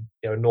a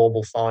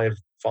normal five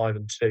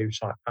and two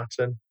type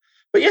pattern.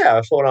 But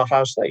yeah, 4.5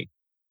 hours sleep.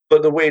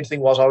 But the weird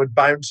thing was I would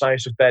bounce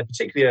out of bed,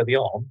 particularly early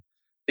on,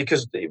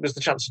 because it was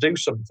the chance to do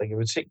something, and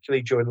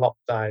particularly during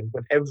lockdown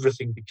when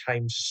everything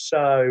became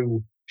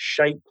so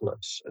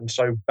shapeless and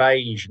so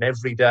beige, and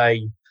every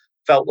day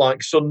felt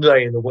like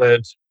Sunday, in the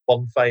words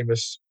one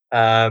famous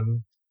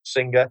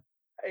singer.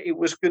 It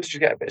was good to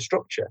just get a bit of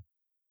structure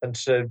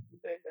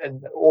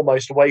and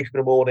almost wake up in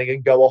the morning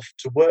and go off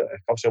to work.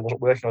 Obviously, I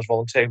wasn't working; I was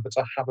volunteering, but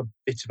to have a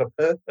bit of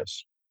a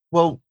purpose.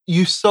 Well,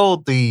 you saw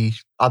the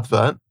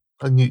advert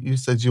and you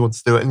said you want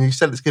to do it, and you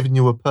said it's given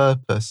you a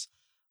purpose.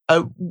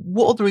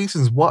 What are the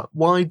reasons?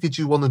 Why did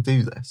you want to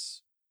do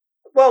this?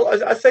 Well,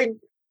 I think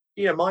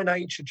my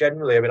nature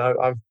generally. I mean,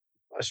 I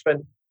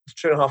spent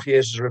 2.5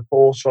 years as a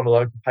reporter on a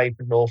local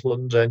paper in North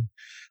London,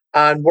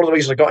 and one of the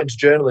reasons I got into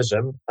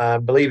journalism,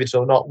 believe it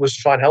or not, was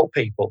to try and help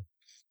people.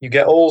 You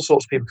get all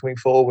sorts of people coming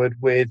forward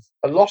with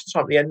a lot of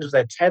time at the end of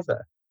their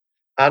tether,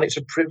 and it's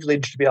a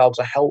privilege to be able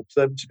to help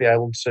them, to be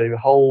able to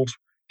hold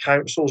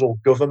councils or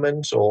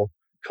governments or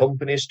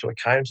companies to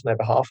account on their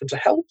behalf and to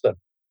help them.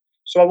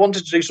 So I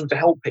wanted to do something to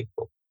help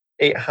people.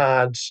 It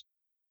had,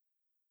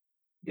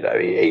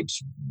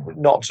 it's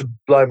not to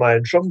blow my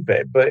own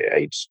trumpet, but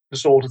it's the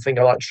sort of thing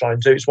I like to try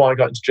and do. It's why I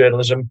got into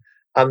journalism.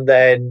 And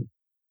then,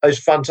 as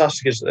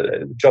fantastic as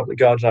the job that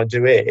Guardian I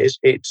do is,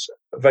 it's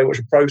very much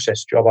a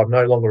process job. I'm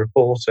no longer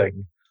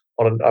reporting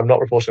I'm not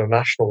reporting on a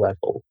national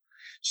level.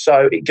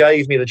 So it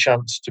gave me the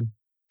chance to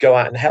go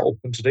out and help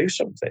and to do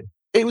something.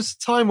 It was a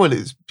time when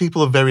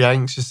people are very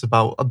anxious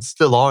about, and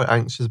still are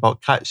anxious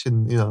about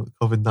catching,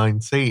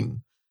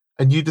 COVID-19.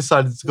 And you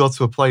decided to go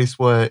to a place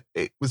where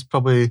it was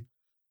probably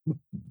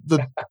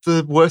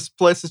the worst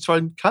place to try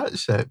and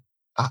catch it.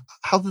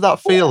 How did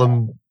that feel?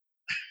 And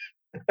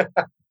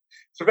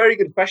it's a very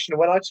good question.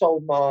 When I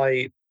told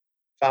my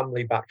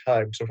family back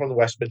home, so I'm from the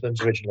West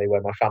Midlands originally,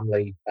 where my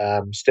family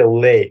still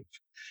live,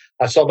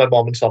 I told my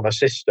mom and told my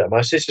sister.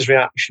 My sister's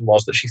reaction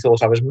was that she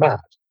thought I was mad.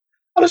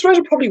 And I suppose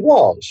it probably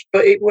was,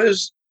 but it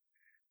was,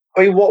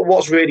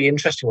 what's really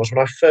interesting was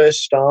when I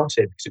first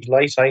started, because it was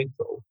late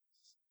April,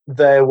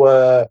 there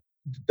were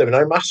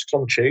no masks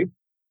on the tube.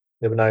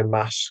 There were no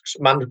masks,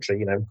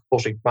 mandatory,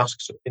 compulsory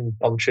masks on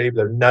the tube.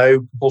 There were no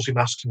compulsory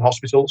masks in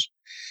hospitals.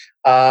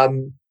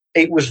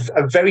 It was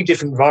a very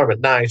different environment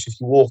now. So if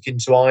you walk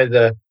into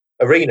either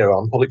arena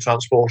on public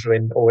transport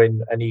or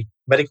in any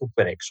medical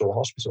clinics or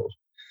hospitals,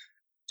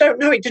 don't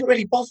know, it didn't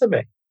really bother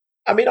me.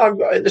 I mean,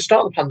 at the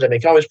start of the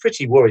pandemic, I was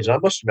pretty worried. And I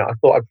must admit, I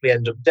thought I'd probably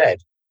end up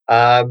dead.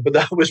 But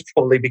that was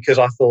probably because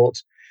I thought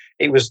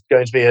it was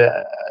going to be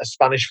a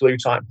Spanish flu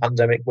type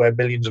pandemic where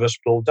millions of us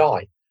would all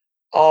die.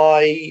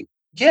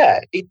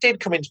 It did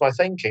come into my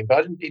thinking,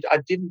 but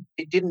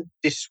it didn't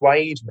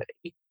dissuade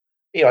me.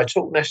 I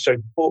took necessary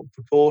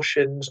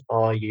precautions.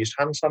 I used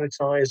hand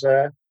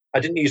sanitizer. I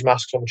didn't use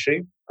masks on the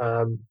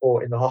tube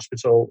or in the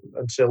hospital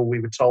until we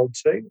were told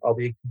to. I'll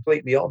be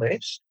completely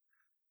honest.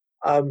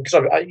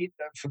 Because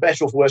for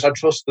better or for worse, I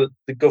trust that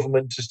the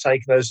government has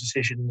taken those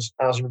decisions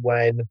as and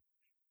when,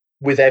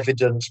 with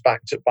evidence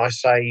backed up by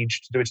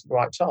SAGE, to do it at the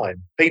right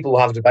time. People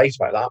will have a debate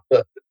about that,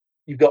 but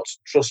you've got to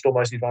trust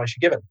almost the advice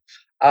you're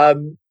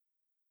given.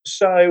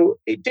 So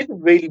it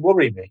didn't really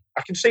worry me.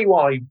 I can see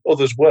why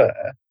others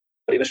were,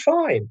 but it was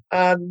fine.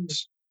 And,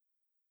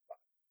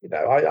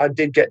 I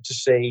did get to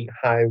see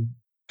how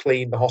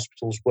clean the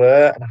hospitals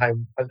were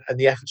and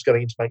the efforts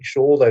going in to make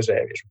sure those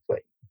areas were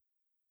clean.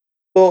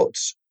 But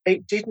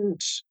it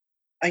didn't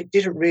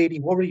really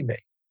worry me.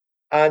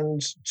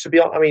 And to be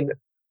honest,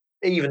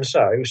 even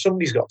so,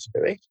 somebody's got to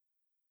do it.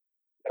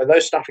 And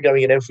those staff are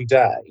going in every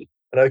day.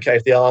 And okay,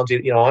 if they are,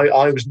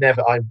 I was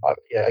never,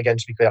 again,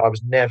 to be clear, I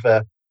was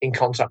never in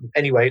contact with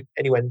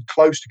anyone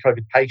close to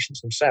COVID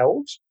patients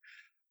themselves.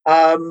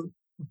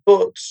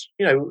 But,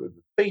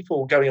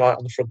 people going out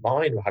on the front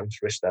line were having to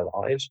risk their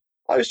lives.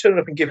 I was turning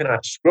up and giving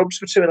out scrubs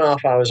for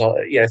 2.5 hours,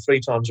 3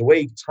 times a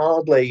week. It's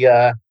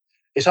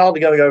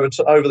hardly going over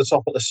the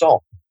top of the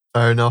sock.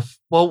 Fair enough.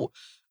 Well,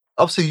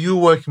 obviously you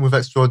were working with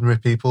extraordinary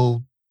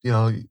people,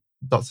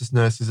 doctors,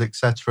 nurses,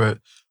 etc.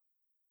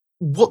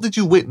 What did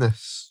you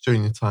witness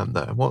during your time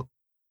there? What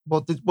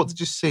did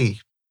you see?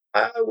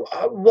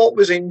 What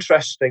was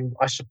interesting,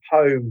 I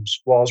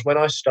suppose, was when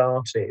I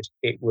started.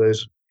 It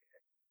was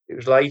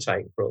late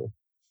April.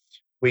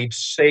 We'd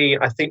seen.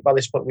 I think by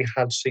this point we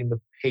had seen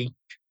the peak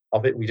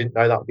of it. We didn't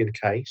know that would be the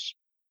case,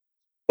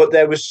 but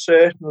there was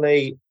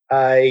certainly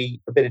a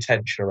bit of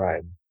tension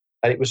around,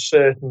 and it was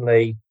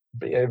certainly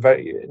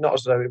very, not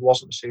as though it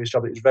wasn't a serious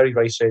job. It was very,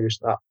 very serious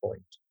at that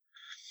point.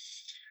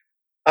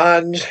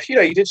 And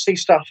you did see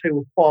staff who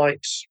were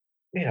quite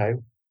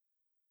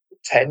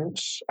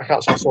tense. I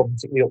can't say I saw them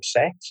particularly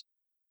upset,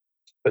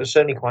 but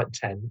certainly quite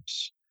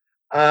tense.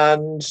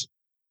 And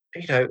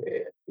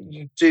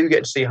you do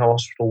get to see how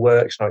hospital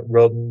works, how it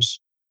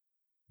runs.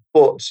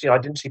 But I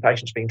didn't see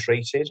patients being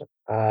treated,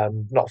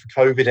 not for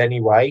COVID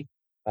anyway.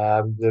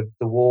 The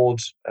ward,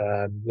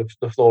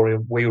 the floor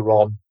we were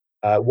on,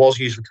 was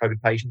used for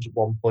COVID patients at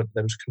one point,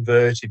 then was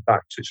converted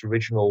back to its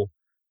original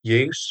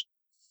use.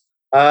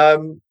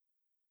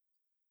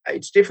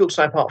 It's difficult to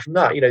say apart from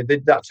that.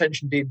 That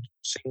tension did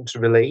seem to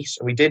release,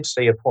 and we did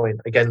see a point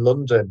again.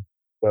 London,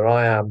 where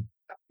I am,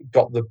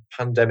 got the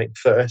pandemic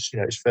first.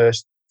 Its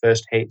first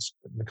hit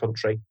in the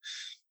country.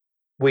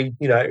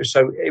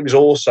 So it was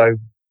also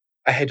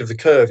ahead of the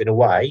curve in a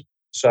way.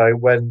 So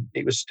when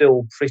it was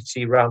still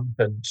pretty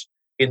rampant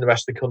in the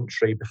rest of the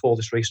country before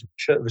this recent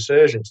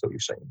resurgence that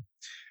we've seen,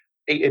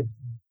 it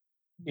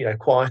had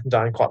quietened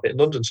down quite a bit in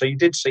London. So you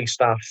did see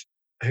staff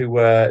who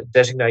were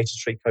designated to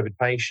treat COVID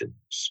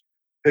patients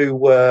who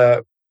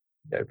were,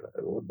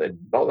 not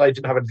that they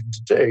didn't have anything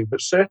to do,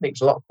 but certainly it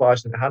was a lot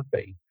quieter than it had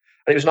been.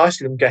 And it was nice to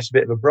see them get a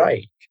bit of a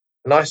break.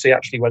 And I see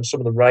actually when some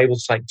of them were able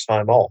to take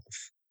time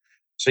off,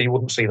 so you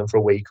wouldn't see them for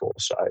a week or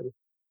so,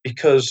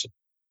 because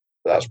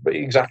that's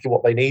exactly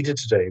what they needed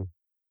to do.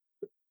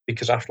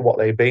 Because after what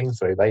they've been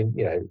through,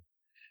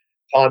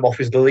 time off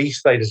is the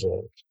least they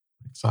deserved.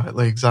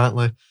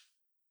 Exactly.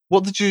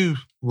 What did you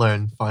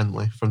learn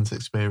finally from this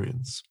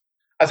experience?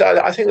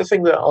 I think the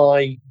thing that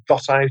I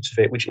got out of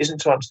it, which isn't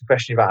to answer the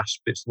question you've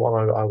asked, but it's the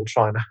one I will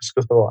try and answer.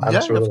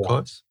 Yeah, of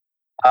course.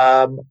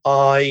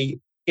 I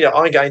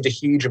gained a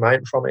huge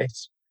amount from it.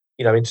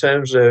 In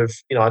terms of,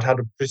 I'd had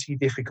a pretty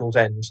difficult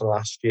end to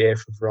last year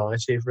for a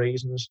variety of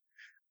reasons.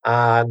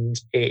 And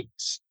it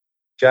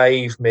was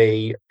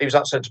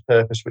that sense of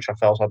purpose which I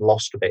felt I'd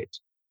lost a bit.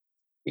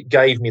 It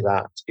gave me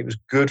that. It was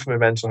good for my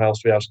mental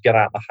health to be able to get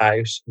out of the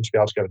house and to be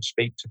able to go and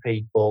speak to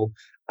people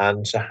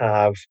and to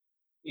have,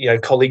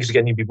 colleagues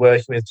again you'd be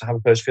working with, to have a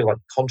person feel like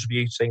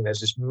contributing.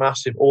 There's this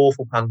massive,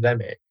 awful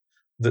pandemic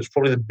that's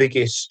probably the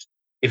biggest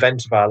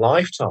event of our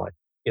lifetime.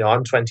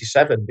 I'm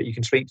 27, but you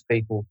can speak to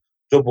people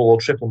double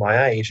or triple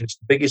my age. It's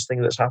the biggest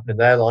thing that's happened in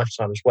their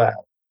lifetime as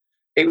well.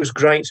 It was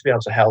great to be able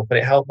to help, and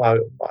it helped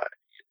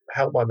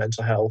my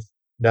mental health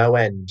no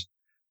end.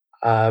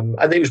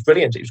 And it was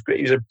brilliant. It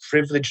was a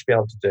privilege to be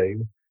able to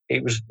do.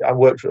 I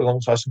worked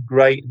alongside some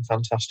great and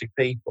fantastic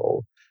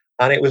people,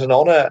 and it was an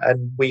honour.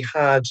 And we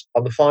had,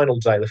 on the final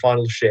day, the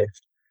final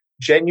shift,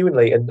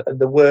 genuinely, and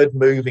the word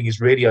moving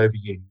is really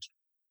overused,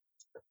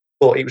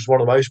 but it was one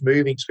of the most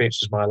moving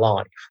experiences of my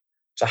life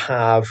to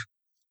have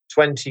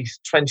 20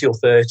 or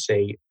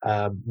 30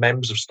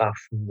 members of staff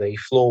from the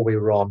floor we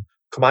were on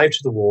come out to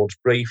the wards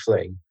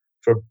briefly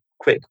for a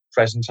quick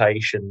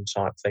presentation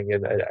type thing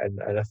and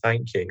a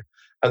thank you.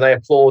 And they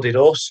applauded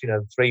us,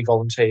 the 3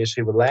 volunteers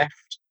who were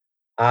left.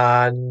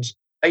 And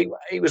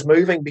it was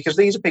moving because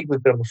these are people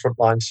who've been on the front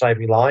line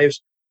saving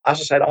lives.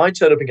 As I said, I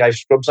turned up and gave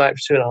scrubs out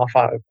for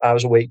 2.5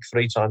 hours a week,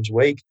 3 times a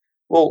week.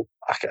 Well,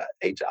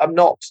 I'm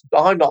not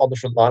on the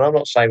front line. I'm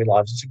not saving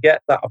lives. And to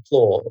get that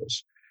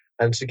applause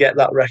and to get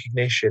that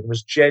recognition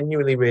was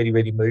genuinely really,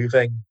 really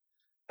moving.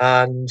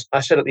 And I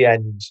said at the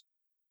end,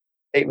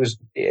 it's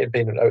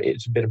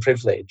been a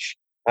privilege,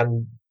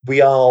 and we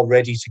are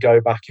ready to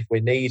go back if we're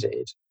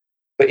needed.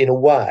 But in a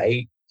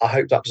way, I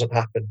hope that doesn't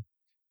happen,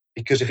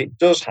 because if it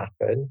does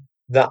happen,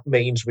 that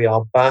means we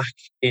are back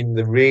in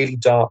the really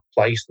dark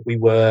place that we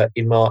were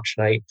in March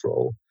and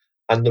April.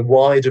 And the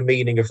wider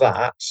meaning of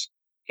that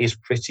is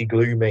pretty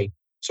gloomy.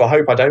 So I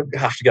hope I don't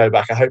have to go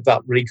back. I hope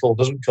that recall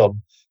doesn't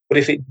come. But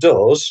if it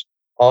does,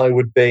 I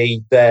would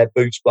be there,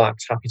 boots black,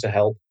 happy to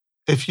help.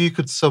 If you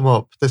could sum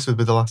up, this would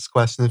be the last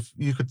question, if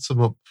you could sum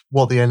up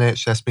what the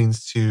NHS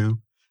means to you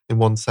in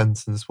one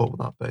sentence, what would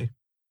that be?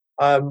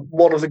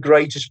 One of the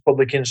greatest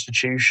public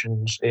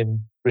institutions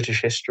in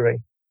British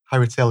history.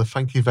 Harry Taylor,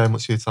 thank you very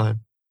much for your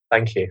time.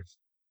 Thank you.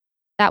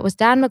 That was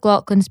Dan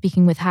McLaughlin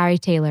speaking with Harry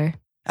Taylor.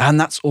 And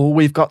that's all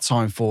we've got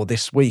time for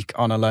this week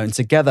on Alone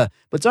Together.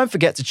 But don't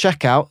forget to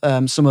check out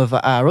some of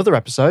our other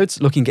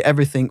episodes, looking at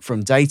everything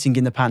from dating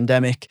in the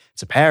pandemic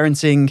to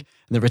parenting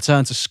and the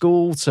return to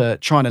school to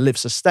trying to live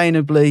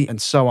sustainably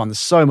and so on. There's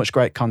so much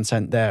great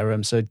content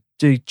there. So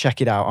do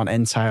check it out on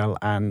Entail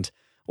and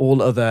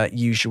all other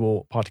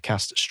usual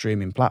podcast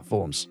streaming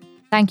platforms.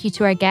 Thank you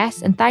to our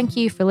guests, and thank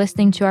you for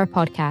listening to our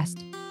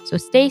podcast. So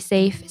stay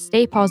safe,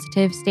 stay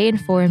positive, stay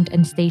informed,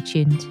 and stay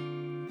tuned.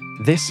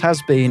 This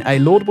has been a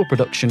laudable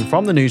production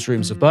from the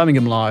newsrooms of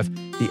Birmingham Live,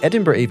 the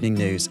Edinburgh Evening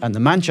News, and the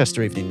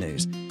Manchester Evening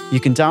News. You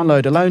can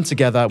download Alone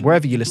Together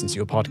wherever you listen to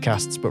your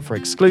podcasts, but for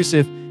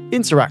exclusive,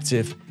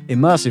 interactive,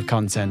 immersive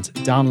content,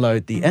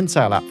 download the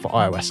Entail app for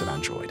iOS and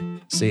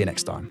Android. See you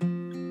next time.